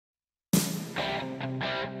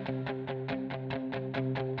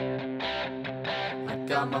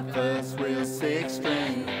got my first real six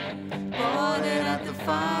string. Bought it at the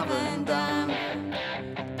 5 and dime.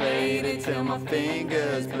 Played it till my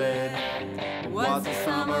fingers bled. It was the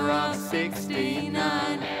summer of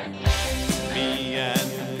 '69. Me and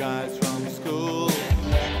some guys from school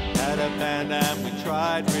had a band and we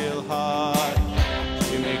tried real hard.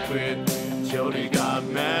 Jimmy quit, Jody got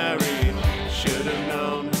married. Should've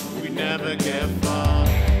known we'd never get far.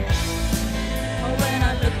 Oh, when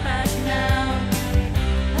I look back now,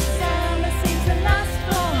 a summer seems to last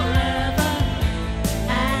forever.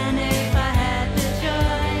 And if I had the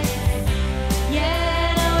choice, yeah,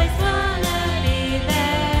 I'd always wanna be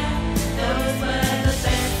there. Those were the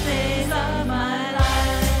best days of my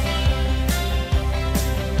life.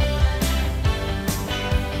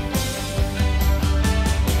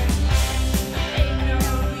 Ain't no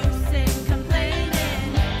use in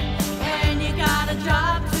complaining when you got a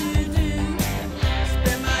job to do.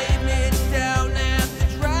 Spend my evenings down after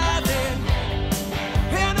driving,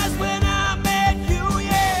 and that's when I met you,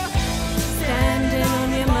 yeah. Standing on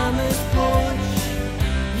your mama's porch,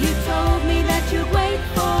 you told me that you'd wait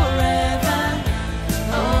forever.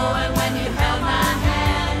 Oh, and when you held my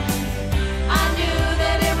hand, I knew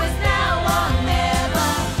that it was now or never.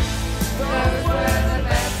 Those were the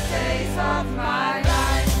best days of my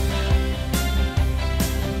life.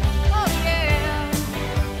 Oh yeah,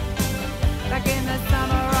 back in the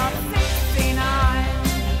summer of '69.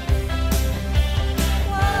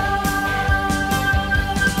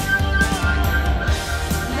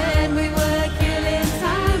 Then we were killing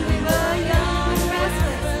time, we were young and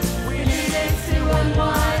restless, we needed to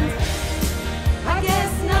unwind. I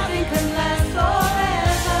guess nothing can last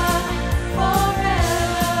forever, forever,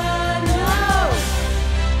 no.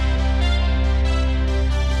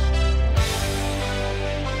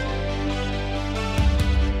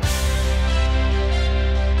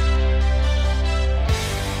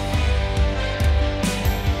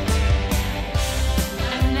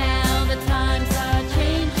 And now the times are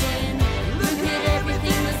changing. Look at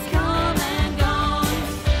everything that's come and gone.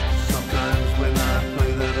 Sometimes when I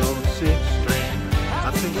play that old six string,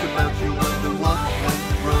 I think about you, wonder what went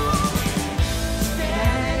wrong.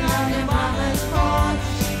 Standing on your mama's porch,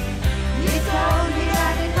 you told me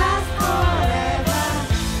that it lasts forever.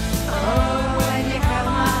 Oh, when you held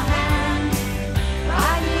my hand, I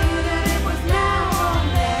knew that it was now or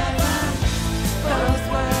never. Those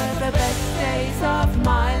were the best days of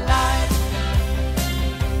my life.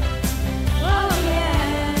 Oh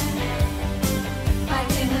yeah, back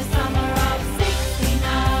in the summer of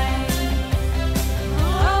 '69.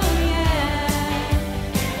 Oh yeah,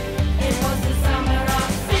 it was the summer of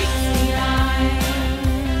 '69.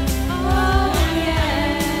 Oh yeah,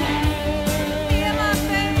 me and my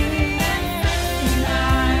baby in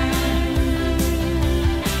 '69.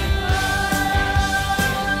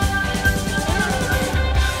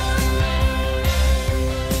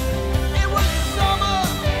 It was the summer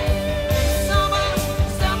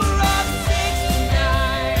of '69.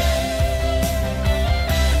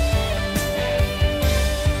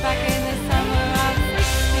 Back in the summer of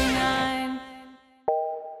 '69.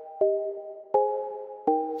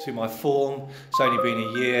 To my form, it's only been a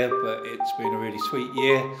year, but it's been a really sweet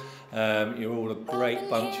year. You're all a great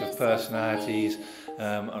bunch of personalities.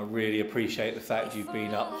 I really appreciate the fact you've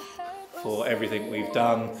been up for everything we've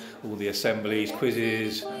done, all the assemblies,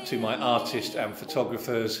 quizzes, to my artists and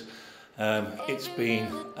photographers. It's been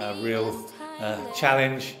a real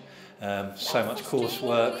challenge, so much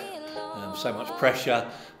coursework, so much pressure,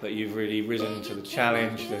 but you've really risen to the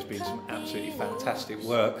challenge. There's been some absolutely fantastic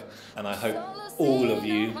work, and I hope all of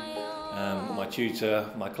you, my tutor,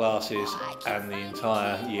 my classes, and the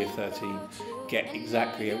entire Year 13 get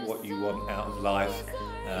exactly what you want out of life,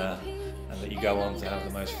 and that you go on to have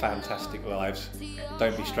the most fantastic lives.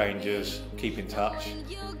 Don't be strangers, keep in touch.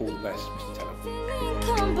 All the best, Mr. Tennant.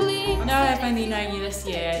 I know I've only known you this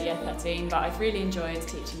year, Year 13, but I've really enjoyed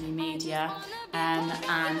teaching you media, and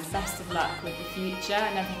best of luck with the future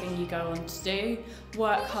and everything you go on to do.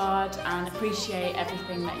 Work hard and appreciate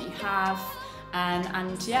everything that you have, and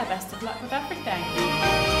yeah, best of luck with everything.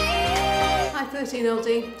 Hi 13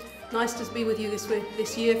 LD, nice to be with you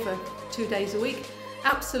this year for 2 days a week.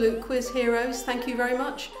 Absolute quiz heroes, thank you very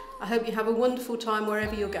much. I hope you have a wonderful time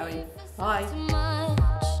wherever you're going. Bye.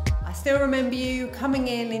 I still remember you coming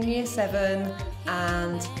in Year 7,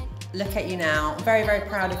 and look at you now. I'm very, very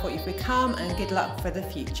proud of what you've become, and good luck for the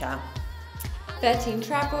future. 13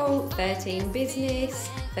 travel, 13 business,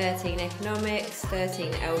 13 economics,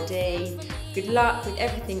 13 LD. Good luck with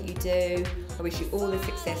everything you do. I wish you all the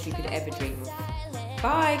success you could ever dream of.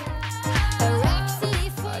 Bye.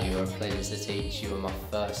 You were a pleasure to teach. You were my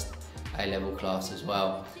first A-level class as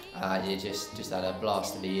well. You just had a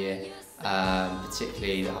blast of the year.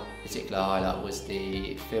 Particular highlight was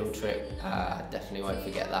the field trip. Definitely won't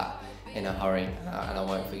forget that in a hurry, and I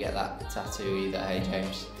won't forget that tattoo either. Hey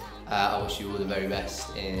James, I wish you all the very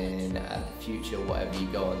best in the future, whatever you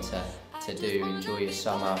go on to do. Enjoy your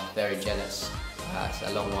summer. Very jealous. It's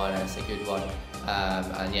a long one and it's a good one.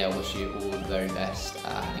 And yeah, I wish you all the very best.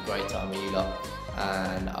 Had a great time with you lot,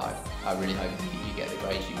 and I really hope you get the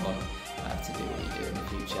grades you want to do what you do in the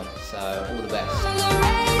future. So all the best.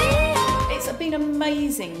 It's been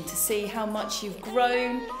amazing to see how much you've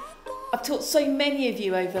grown. I've taught so many of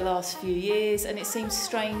you over the last few years, and it seems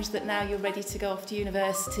strange that now you're ready to go off to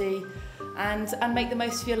university and make the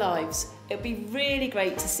most of your lives. It'll be really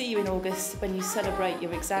great to see you in August when you celebrate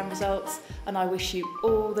your exam results, and I wish you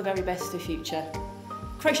all the very best for the future.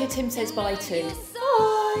 Crochet Tim says bye too.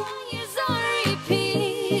 Bye!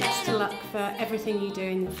 Best of luck for everything you do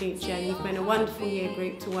in the future. You've been a wonderful year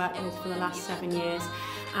group to work with for the last 7 years,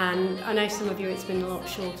 and I know some of you it's been a lot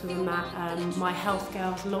shorter than that. My health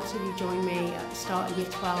girls, a lot of you joined me at the start of year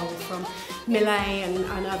 12 from Millay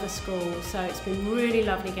and other schools, so it's been really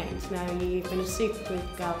lovely getting to know you. You've been a super good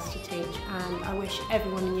girls to teach, and I wish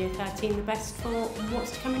everyone in year 13 the best for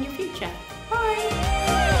what's to come in your future. Bye!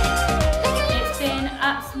 It's been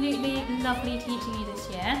absolutely lovely teaching you this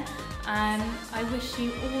year. I wish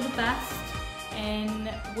you all the best in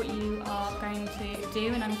what you are going to do,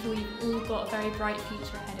 and I'm sure you've all got a very bright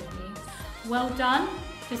future ahead of you. Well done,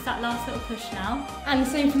 just that last little push now. And the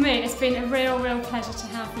same for me, it's been a real pleasure to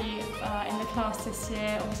have you in the class this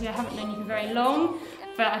year. Obviously I haven't known you for very long,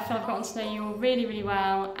 but I feel I've gotten to know you all really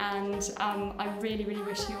well, and I really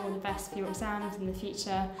wish you all the best for your exams in the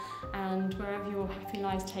future and wherever your happy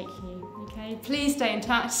lives take you, okay? Please stay in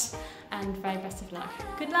touch, and very best of luck.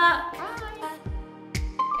 Good luck! Bye!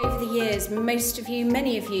 Over the years,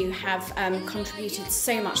 many of you have contributed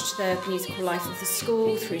so much to the musical life of the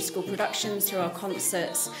school, through school productions, through our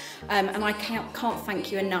concerts, and I can't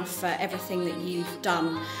thank you enough for everything that you've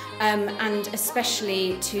done, and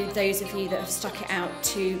especially to those of you that have stuck it out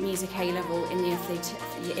to Music A-level in year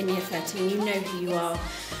 13. You know who you are.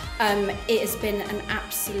 It has been an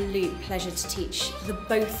absolute pleasure to teach the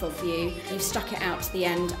both of you. You've stuck it out to the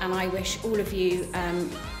end, and I wish all of you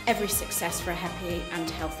every success for a happy and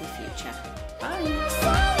healthy future. Bye!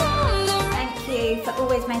 Thank you for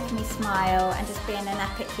always making me smile and just being an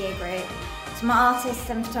epic year group. To my artists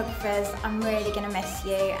and photographers, I'm really going to miss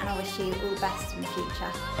you, and I wish you all the best in the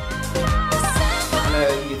future.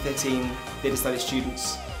 Hello Year 13 Theatre Studies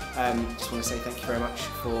students. Just want to say thank you very much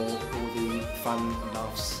for all the fun and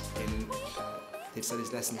laughs in Theatre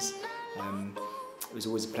Studies lessons. It was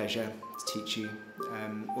always a pleasure to teach you.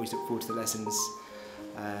 Always look forward to the lessons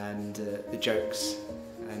and the jokes,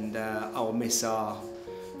 and I'll miss our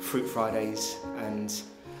Fruit Fridays and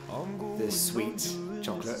the sweet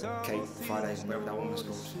chocolate cake Fridays, whatever that one was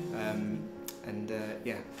called.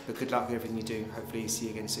 Yeah, but good luck with everything you do. Hopefully see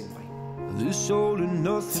you again soon. Bye.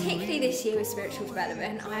 Particularly this year with spiritual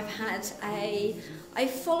development, I've had a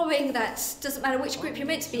following that doesn't matter which group you're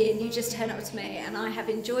meant to be in, you just turn up to me, and I have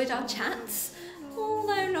enjoyed our chats,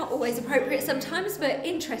 although not always appropriate sometimes, but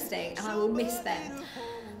interesting, and I will miss them.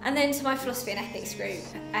 And then to my philosophy and ethics group,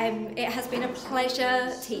 it has been a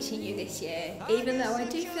pleasure teaching you this year, even though I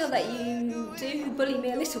do feel that you do bully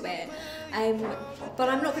me a little bit, but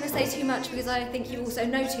I'm not going to say too much because I think you also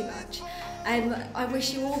know too much. I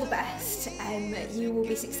wish you all the best. You will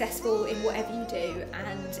be successful in whatever you do,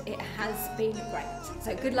 and it has been great.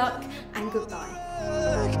 So good luck and goodbye.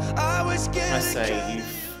 I say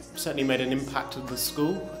you've certainly made an impact on the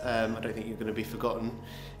school. I don't think you're going to be forgotten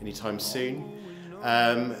anytime soon.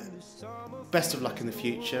 Best of luck in the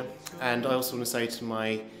future, and I also want to say to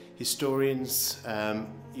my historians,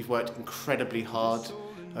 you've worked incredibly hard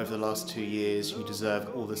over the last 2 years. You deserve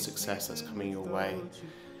all the success that's coming your way.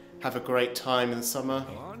 Have a great time in the summer,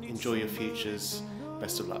 enjoy your futures,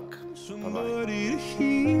 best of luck. Bye-bye.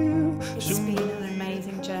 It's been an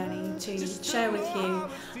amazing journey to share with you,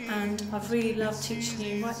 and I've really loved teaching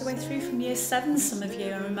you right the way through from year 7, some of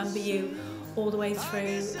you. I remember you all the way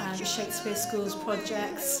through Shakespeare School's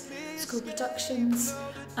projects, school productions,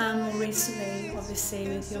 and more recently obviously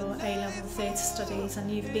with your A-level theatre studies,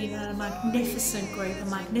 and you've been a magnificent group, a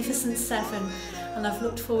magnificent 7, and I've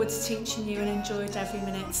looked forward to teaching you and enjoyed every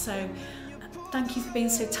minute. So thank you for being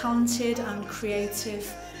so talented and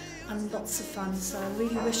creative and lots of fun. So I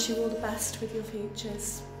really wish you all the best with your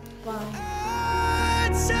futures. Bye.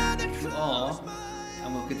 You are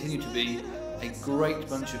and will continue to be a great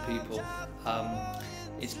bunch of people.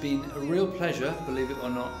 It's been a real pleasure, believe it or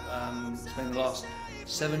not, spending the last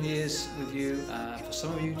 7 years with you, for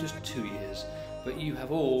some of you just 2 years, but you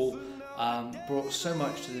have all brought so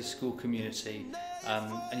much to this school community,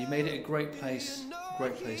 and you've made it a great place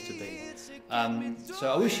to be.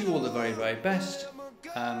 So I wish you all the very, very best,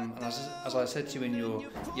 and as I said to you in your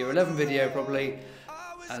Year 11 video probably,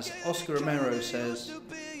 as Oscar Romero says,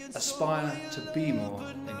 aspire to be more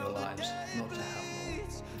in your lives, not to have more.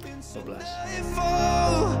 God bless.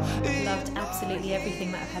 Loved absolutely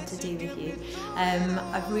everything that I've had to do with you.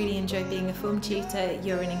 I've really enjoyed being a form tutor.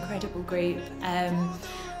 You're an incredible group.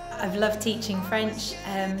 I've loved teaching French.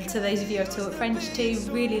 To those of you I've taught French to,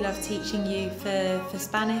 really love teaching you for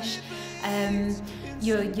Spanish.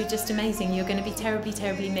 You're just amazing. You're going to be terribly,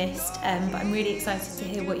 terribly missed, but I'm really excited to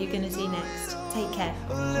hear what you're going to do next. Take care.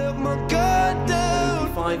 Whether it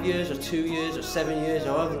be 5 years or 2 years or 7 years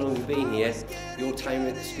or however long you've been here, your time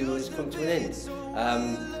at the school has come to an end.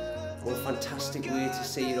 What a fantastic way to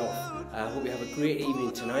see it off. I hope you have a great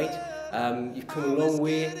evening tonight. You've come a long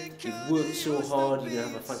way, you've worked so hard, you're going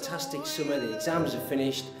to have a fantastic summer, the exams are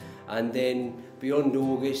finished, and then beyond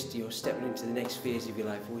August you're stepping into the next phase of your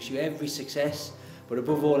life. I wish you every success, but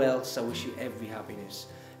above all else I wish you every happiness.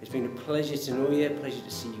 It's been a pleasure to know you, a pleasure to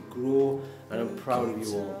see you grow, and I'm proud of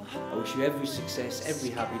you all. I wish you every success, every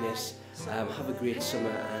happiness. Have a great summer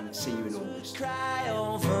and see you in August.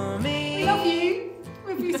 We love you.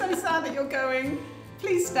 We'd be so sad that you're going.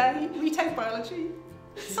 Please stay. Retake biology.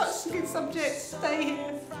 Such a good subject. Stay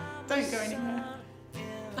here. Don't go anywhere.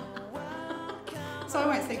 So I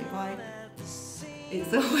won't say goodbye.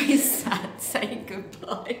 It's always sad saying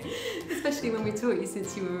goodbye, especially when we taught you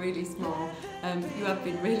since you were really small. You have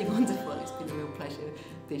been really wonderful. It's been a real pleasure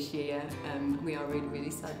this year. We are really, really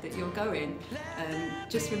sad that you're going.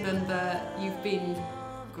 Just remember, you've been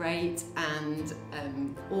great, and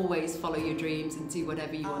always follow your dreams and do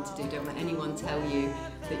whatever you want to do. Don't let anyone tell you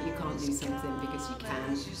that you can't do something, because you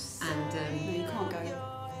can. And you can't go.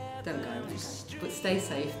 Don't go. But stay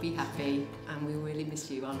safe, be happy, and we really miss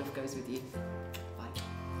you. Our love goes with you.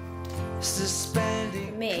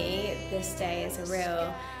 For me, this day is a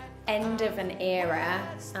real end of an era.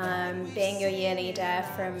 Being your year leader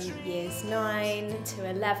from years 9 to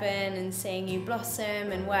 11 and seeing you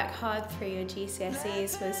blossom and work hard through your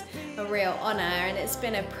GCSEs was a real honour, and it's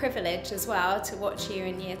been a privilege as well to watch you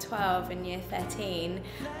in year 12 and year 13.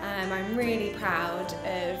 I'm really proud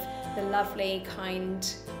of the lovely, kind,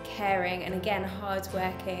 caring and again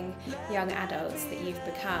hard-working young adults that you've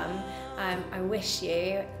become. I wish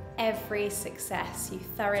you every success. You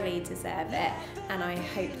thoroughly deserve it, and I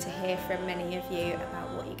hope to hear from many of you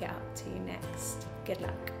about what you get up to next. Good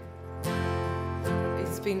luck.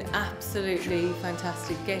 It's been absolutely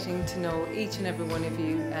fantastic getting to know each and every one of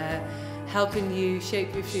you, helping you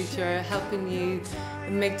shape your future, helping you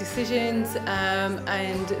make decisions,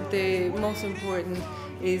 and the most important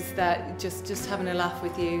is that just having a laugh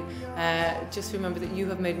with you. Just remember that you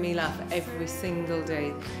have made me laugh every single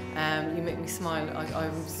day. You make me smile.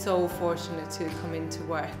 I'm so fortunate to come into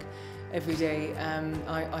work every day.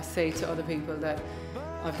 I say to other people that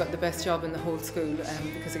I've got the best job in the whole school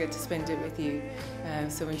because I get to spend it with you.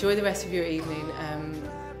 So enjoy the rest of your evening,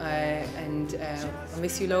 and I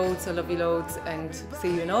miss you loads, I love you loads, and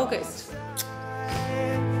see you in August.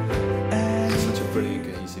 Such a brilliant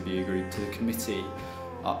cohesive year group. To the committee,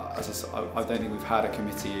 I don't think we've had a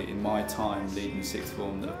committee in my time leading the sixth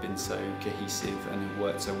form that have been so cohesive and have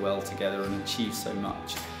worked so well together and achieved so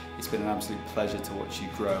much. It's been an absolute pleasure to watch you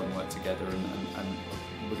grow and work together, and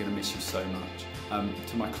we're going to miss you so much.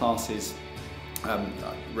 To my classes,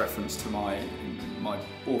 reference to my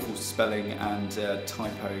awful spelling and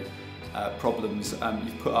typo problems,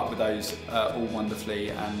 you've put up with those all wonderfully,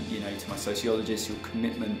 and to my sociologists, your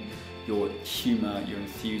commitment, your humour, your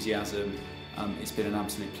enthusiasm. It's been an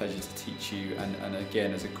absolute pleasure to teach you, and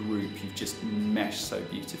again as a group you've just meshed so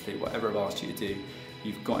beautifully. Whatever I've asked you to do,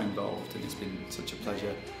 you've got involved, and it's been such a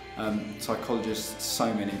pleasure. Psychologists,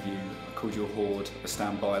 so many of you, I called you a horde, I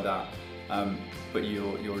stand by that, but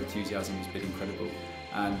your enthusiasm has been incredible,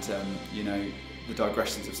 and the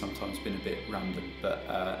digressions have sometimes been a bit random, but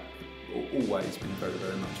always been very,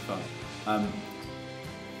 very much fun.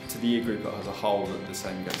 To the year group as a whole, the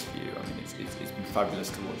same goes for you. I mean, it's been fabulous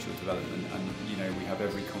to watch your development, and we have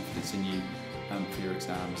every confidence in you for your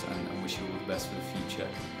exams, and wish you all the best for the future.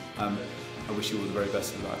 I wish you all the very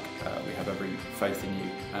best of luck. We have every faith in you,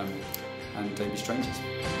 and don't be strangers.